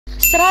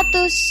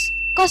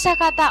100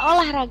 kosakata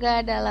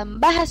olahraga dalam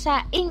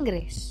bahasa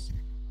Inggris.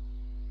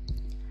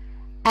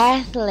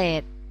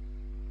 Athlete,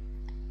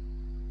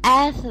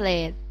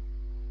 athlete,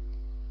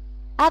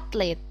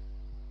 athlete.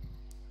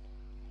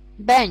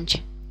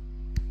 Bench,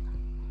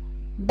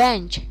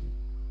 bench,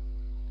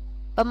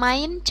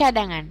 pemain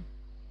cadangan.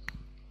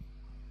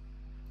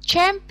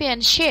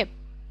 Championship,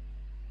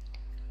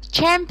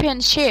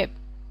 championship,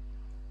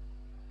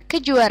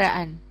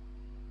 kejuaraan.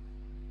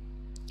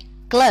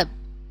 Club,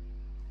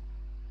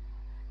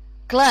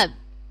 club,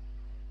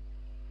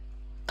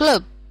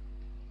 club.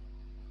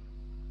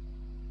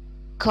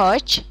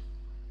 Coach,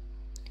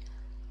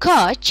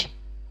 coach,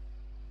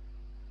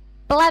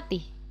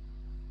 pelatih.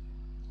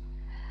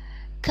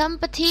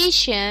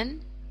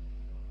 Competition,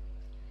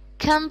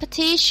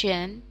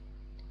 competition,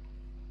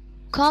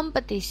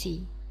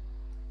 kompetisi.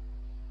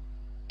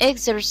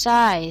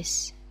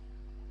 Exercise,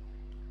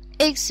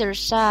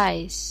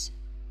 exercise,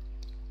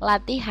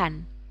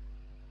 latihan.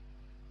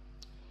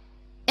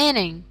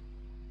 Inning,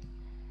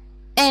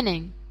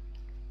 inning,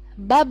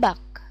 babak.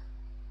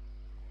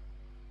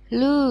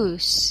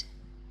 Lose,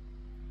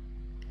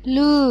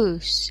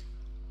 lose,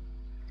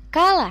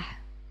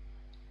 kalah.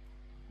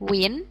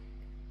 Win,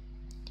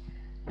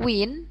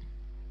 win,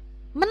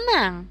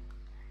 menang.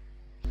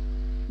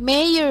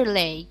 Major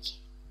League,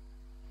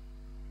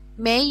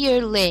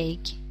 Major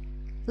League,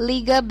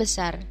 liga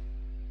besar.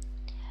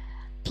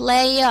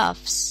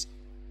 Playoffs,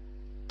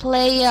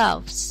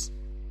 playoffs,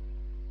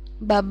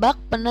 babak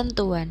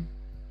penentuan.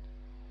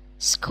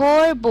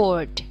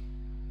 Scoreboard,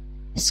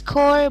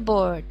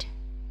 scoreboard,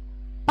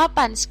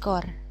 papan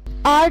skor.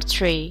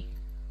 Archery,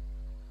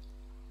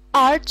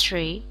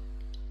 archery,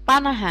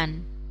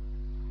 panahan.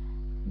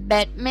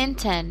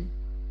 Badminton,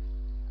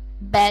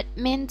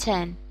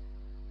 badminton,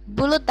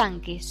 bulu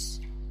tangkis.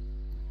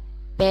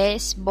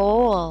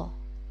 Baseball,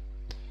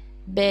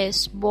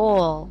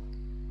 baseball,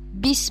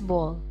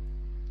 baseball.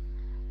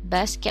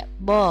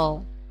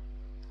 Basketball,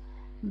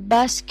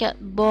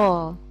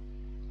 basketball,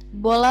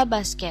 bola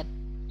basket.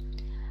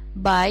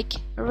 Bike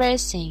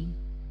racing,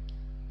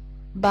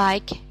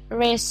 bike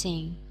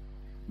racing,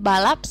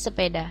 balap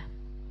sepeda.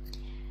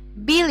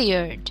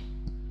 Billiard,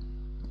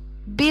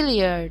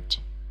 billiard,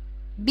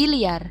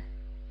 biliar.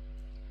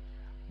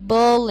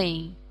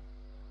 Bowling,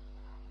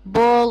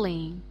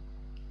 bowling,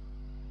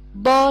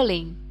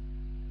 bowling.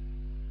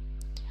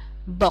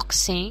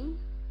 Boxing,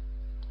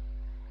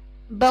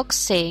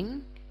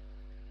 boxing,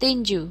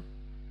 tinju.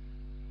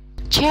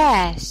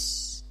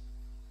 Chess,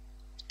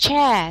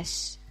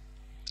 chess,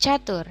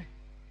 catur.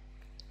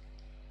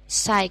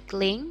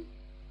 Cycling,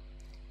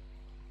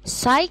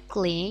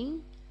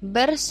 cycling,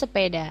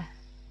 bersepeda.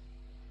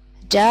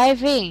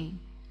 Diving,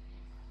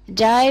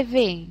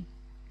 diving,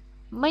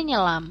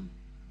 menyelam.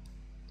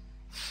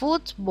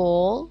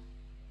 Football,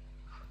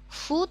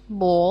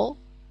 football,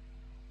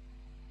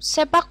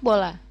 sepak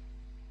bola.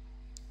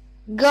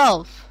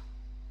 Golf,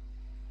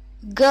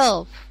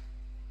 golf,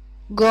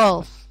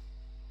 golf.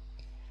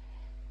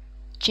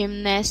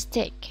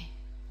 Gymnastic,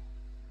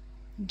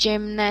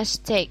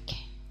 gymnastic,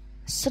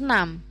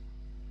 senam.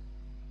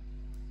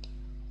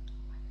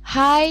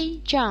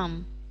 High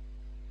jump,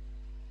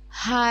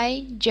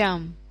 high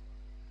jump,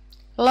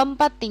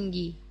 lompat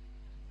tinggi.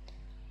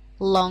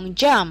 Long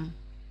jump,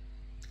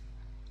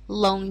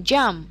 long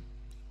jump,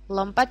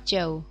 lompat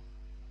jauh.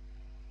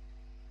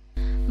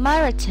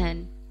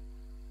 Marathon,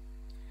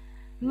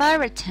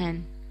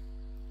 marathon,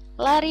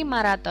 lari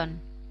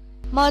maraton.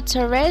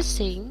 Motor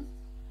racing,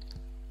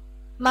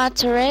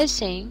 motor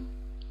racing,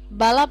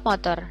 balap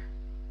motor.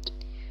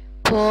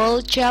 Pole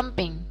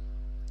jumping,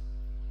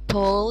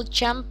 pole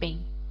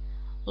jumping,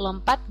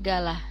 lompat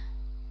galah.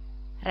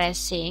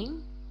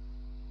 Racing,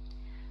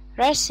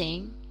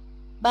 racing,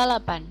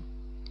 balapan.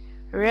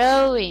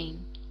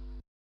 Rowing,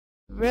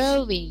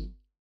 rowing,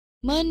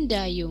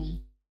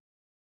 mendayung.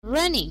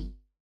 Running,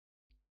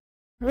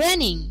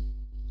 running,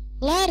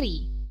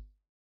 lari.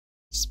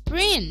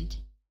 Sprint,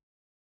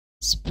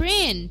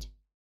 sprint,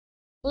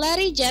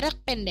 lari jarak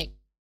pendek.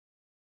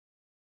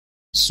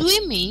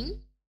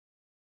 Swimming,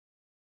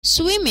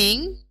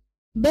 swimming,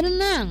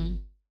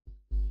 berenang.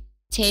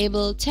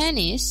 Table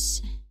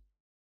tennis,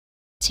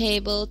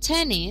 table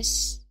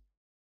tennis,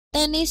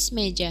 tenis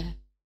meja.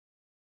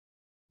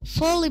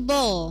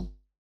 Volleyball,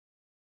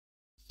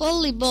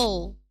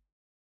 volleyball,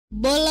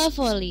 bola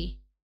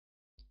voli.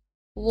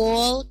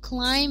 Wall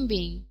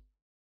climbing,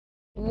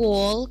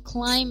 wall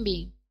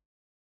climbing,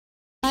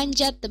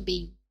 panjat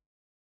tebing.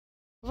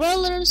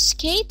 Roller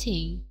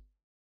skating,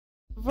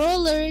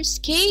 roller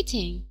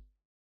skating,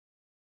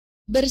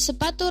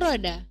 bersepatu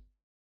roda.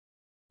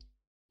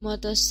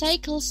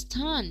 Motorcycle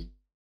stunt,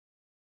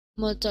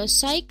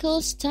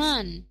 motorcycle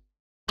stunt,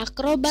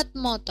 akrobat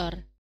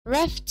motor.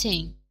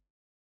 Rafting,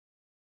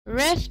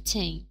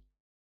 rafting,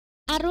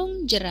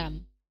 arung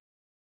jeram.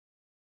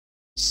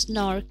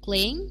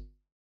 Snorkeling,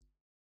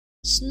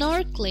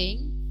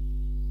 snorkeling,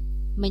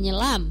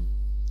 menyelam.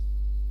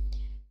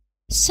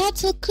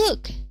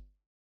 Shuttlecock,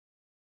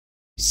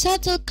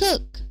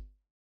 shuttlecock,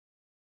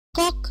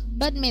 kok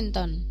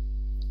badminton,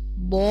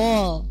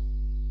 Ball.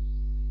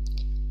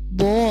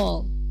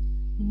 Ball.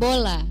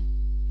 Bola.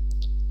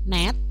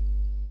 Net.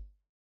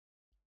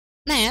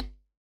 Net.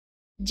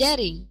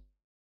 Jaring.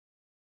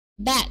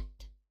 Bat.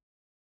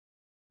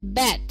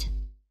 Bat.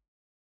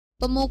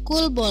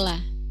 Pemukul bola.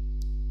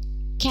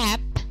 Cap.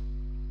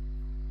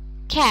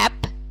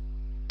 Cap.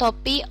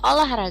 Topi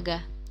olahraga.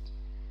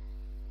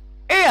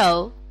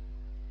 Arrow.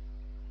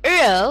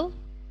 Arrow.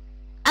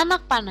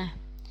 Anak panah.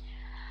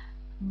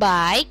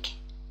 Bike.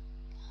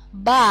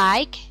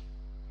 Bike.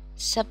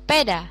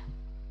 Sepeda.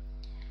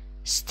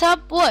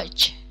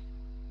 Stopwatch.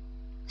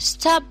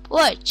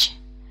 Stopwatch.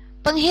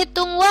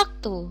 Penghitung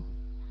waktu.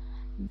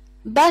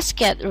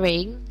 Basket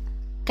ring.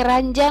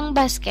 Keranjang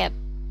basket.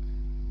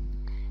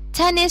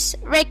 Tennis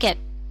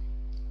racket.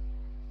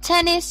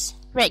 Tennis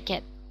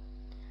racket.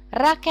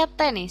 Raket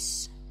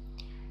tenis.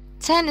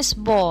 Tennis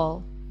ball.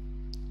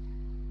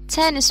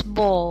 Tennis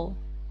ball.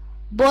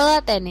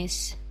 Bola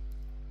tenis.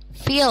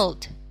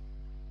 Field.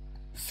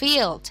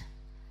 Field.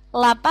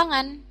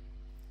 Lapangan.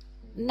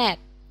 Net.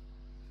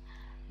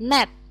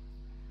 Net.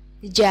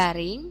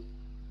 Jaring.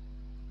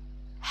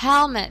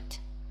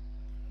 Helmet.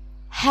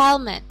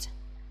 Helmet.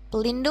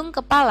 Pelindung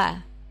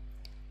kepala.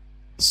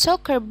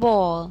 Soccer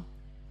ball.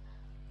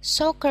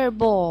 Soccer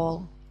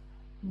ball.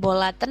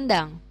 Bola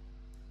tendang.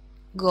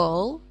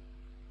 Goal.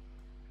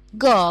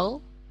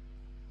 Goal.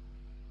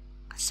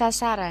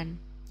 Sasaran.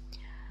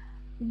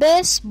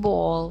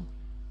 Baseball.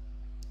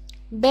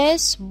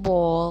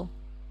 Baseball.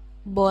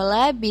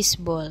 Bola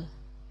bisbol.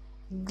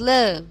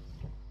 Glove.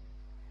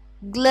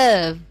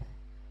 Glove.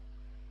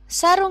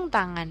 Sarung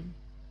tangan.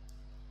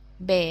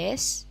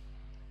 Base.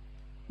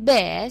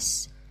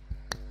 Base.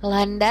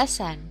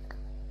 Landasan.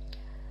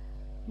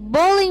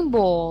 Bowling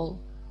ball.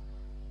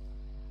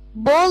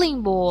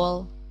 Bowling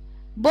ball.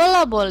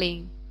 Bola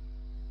bowling.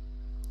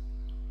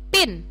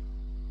 Pin.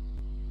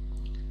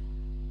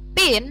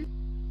 Pin.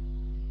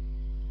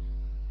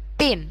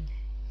 Pin.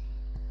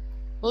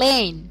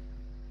 Lane.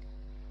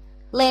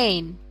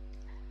 Lane.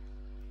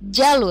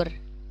 Jalur.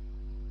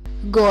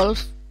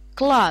 Golf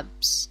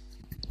clubs.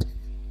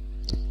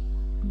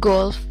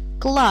 Golf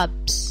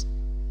clubs.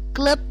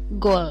 Klub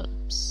golf.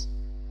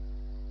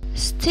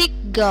 Stick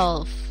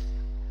golf.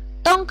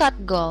 Tongkat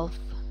golf.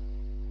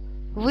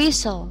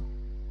 Whistle.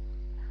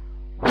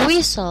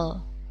 Whistle.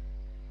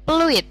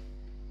 Peluit.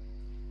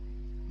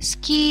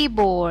 Ski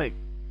board.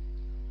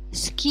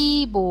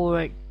 Ski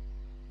board.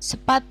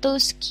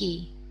 Sepatu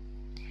ski.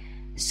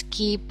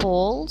 Ski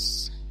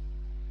poles.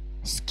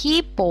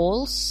 Ski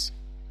poles.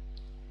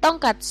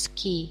 Tongkat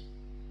ski.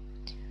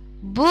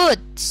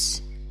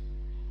 Boots.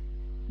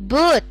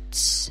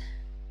 Boots.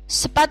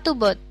 Sepatu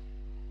bot.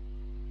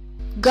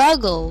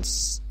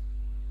 Goggles.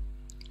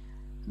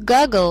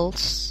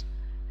 Goggles.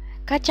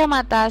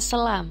 Kacamata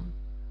selam.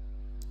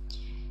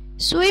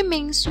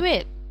 Swimming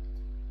suit.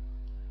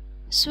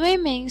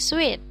 Swimming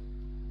suit.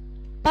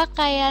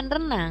 Pakaian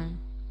renang.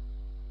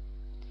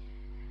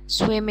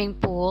 Swimming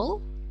pool.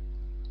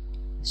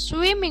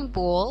 Swimming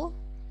pool.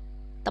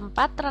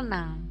 Tempat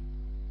renang.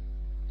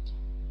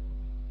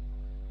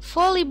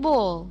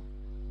 Volleyball.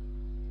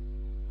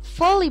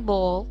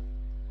 Volleyball.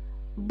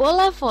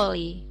 Bola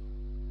voli.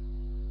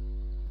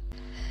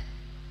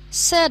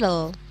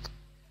 Saddle.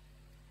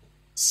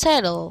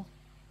 Saddle.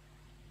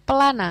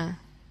 Pelana.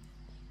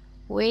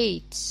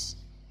 Weights.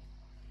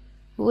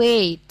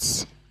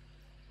 Weights.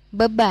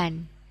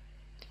 Beban.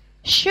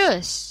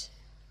 Shoes.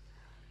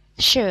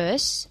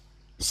 Shoes.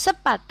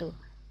 Sepatu.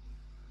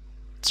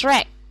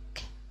 Track.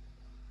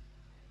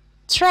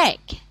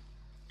 Track.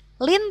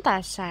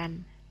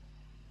 Lintasan.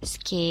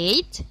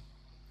 Skate.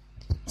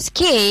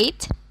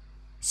 Skate.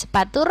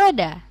 Sepatu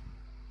roda.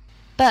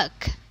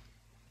 Puck.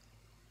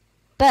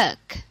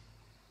 Puck.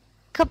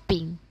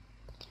 Keping.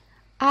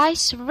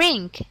 Ice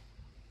rink.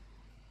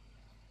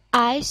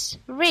 Ice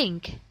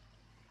rink.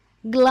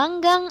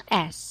 Gelanggang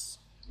es.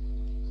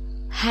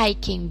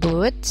 Hiking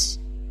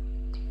boots.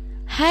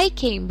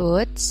 Hiking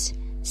boots.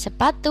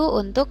 Sepatu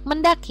untuk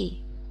mendaki.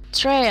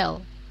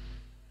 Trail.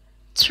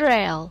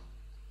 Trail.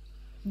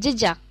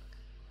 Jejak.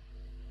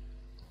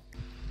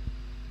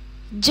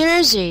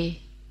 Jersey.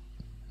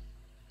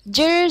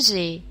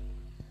 Jersey.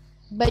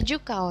 Baju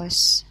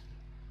kaos.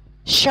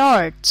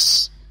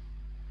 Shorts.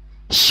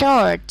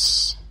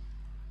 Shorts.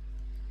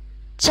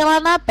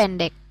 Celana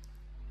pendek.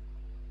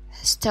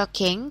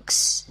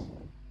 Stockings.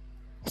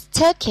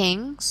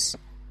 Stockings.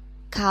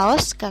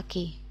 Kaos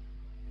kaki.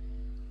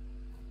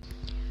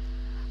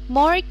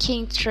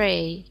 Marking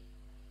tray.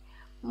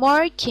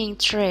 Marking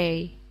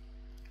tray.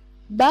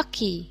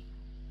 Bucky.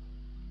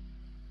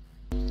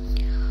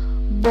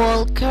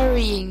 Ball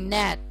carrying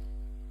net.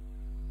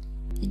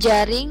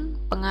 Jaring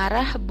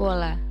pengarah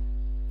bola.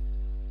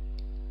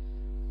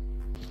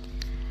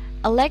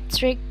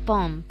 Electric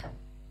pump.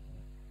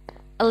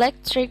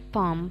 Electric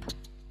pump.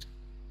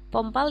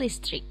 Pompa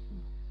listrik.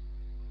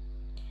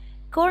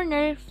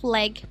 Corner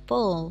flag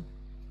pole.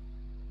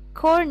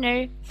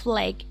 Corner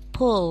flag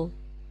pole.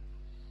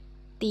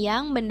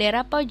 Tiang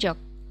bendera pojok.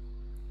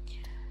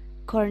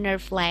 Corner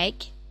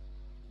flag.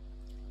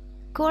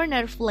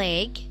 Corner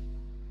flag.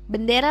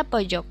 bendera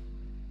pojok.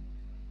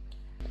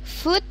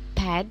 Foot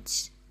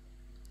pads,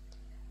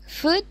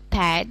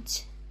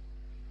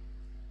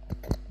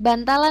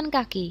 bantalan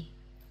kaki.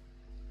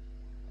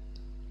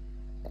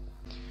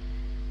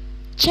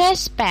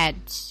 Chest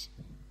pads,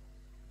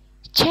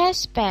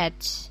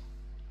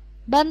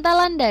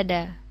 bantalan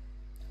dada.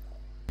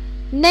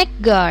 Neck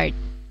guard,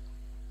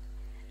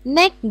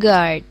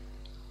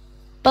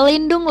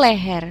 pelindung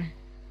leher.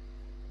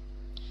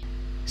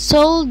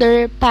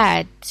 Shoulder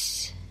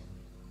pads,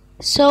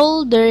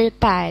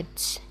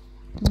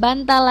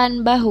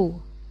 bantalan bahu.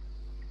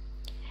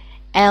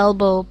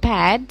 Elbow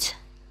pads,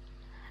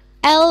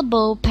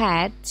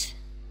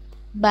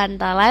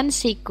 bantalan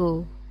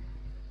siku.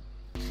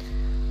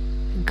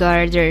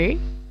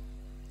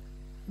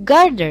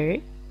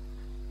 Garter,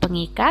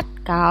 pengikat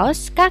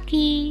kaos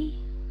kaki.